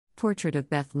Portrait of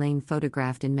Beth Lane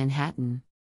photographed in Manhattan.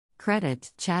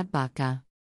 Credit, Chad Baca.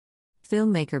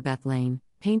 Filmmaker Beth Lane,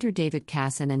 painter David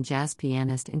Casson and jazz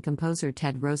pianist and composer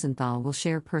Ted Rosenthal will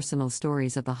share personal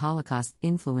stories of the Holocaust's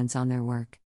influence on their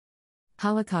work.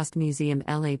 Holocaust Museum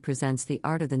LA presents The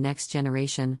Art of the Next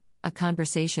Generation, a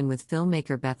conversation with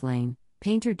filmmaker Beth Lane,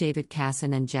 painter David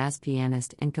Casson and jazz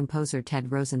pianist and composer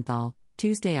Ted Rosenthal,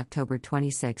 Tuesday, October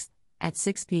 26, at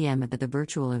 6 p.m. at the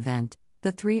virtual event.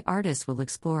 The three artists will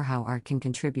explore how art can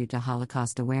contribute to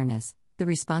Holocaust awareness, the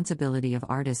responsibility of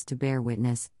artists to bear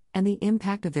witness, and the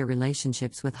impact of their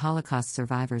relationships with Holocaust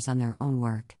survivors on their own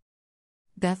work.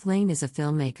 Beth Lane is a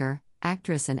filmmaker,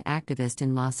 actress, and activist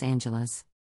in Los Angeles.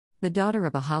 The daughter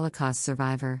of a Holocaust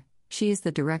survivor, she is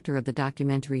the director of the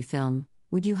documentary film,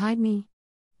 Would You Hide Me?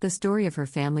 The story of her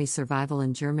family's survival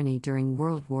in Germany during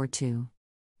World War II.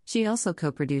 She also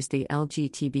co-produced the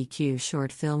LGBTQ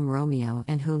short film Romeo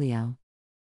and Julio.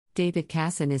 David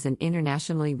Casson is an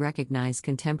internationally recognized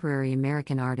contemporary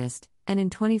American artist, and in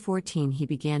 2014 he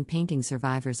began painting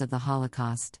survivors of the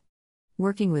Holocaust.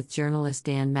 Working with journalist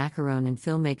Dan Macarone and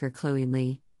filmmaker Chloe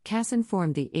Lee, Casson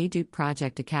formed the Adut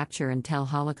Project to capture and tell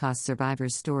Holocaust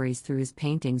survivors' stories through his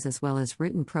paintings as well as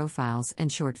written profiles and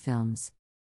short films.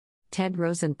 Ted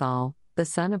Rosenthal, the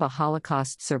son of a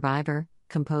Holocaust survivor,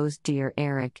 composed Dear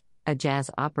Eric, a jazz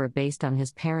opera based on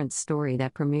his parents' story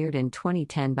that premiered in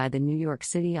 2010 by the New York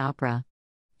City Opera.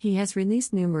 He has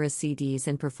released numerous CDs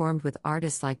and performed with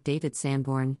artists like David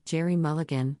Sanborn, Jerry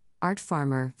Mulligan, Art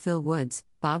Farmer, Phil Woods,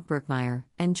 Bob Brookmeyer,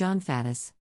 and John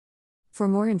Faddis. For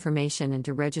more information and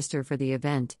to register for the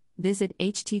event, visit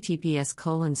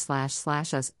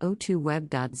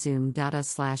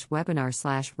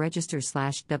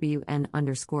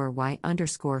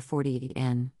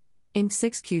https://us02web.zoom.us/webinar/register/wn_y_48n. Inc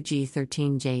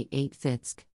 6QG13J8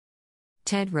 Fitsk.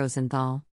 Ted Rosenthal.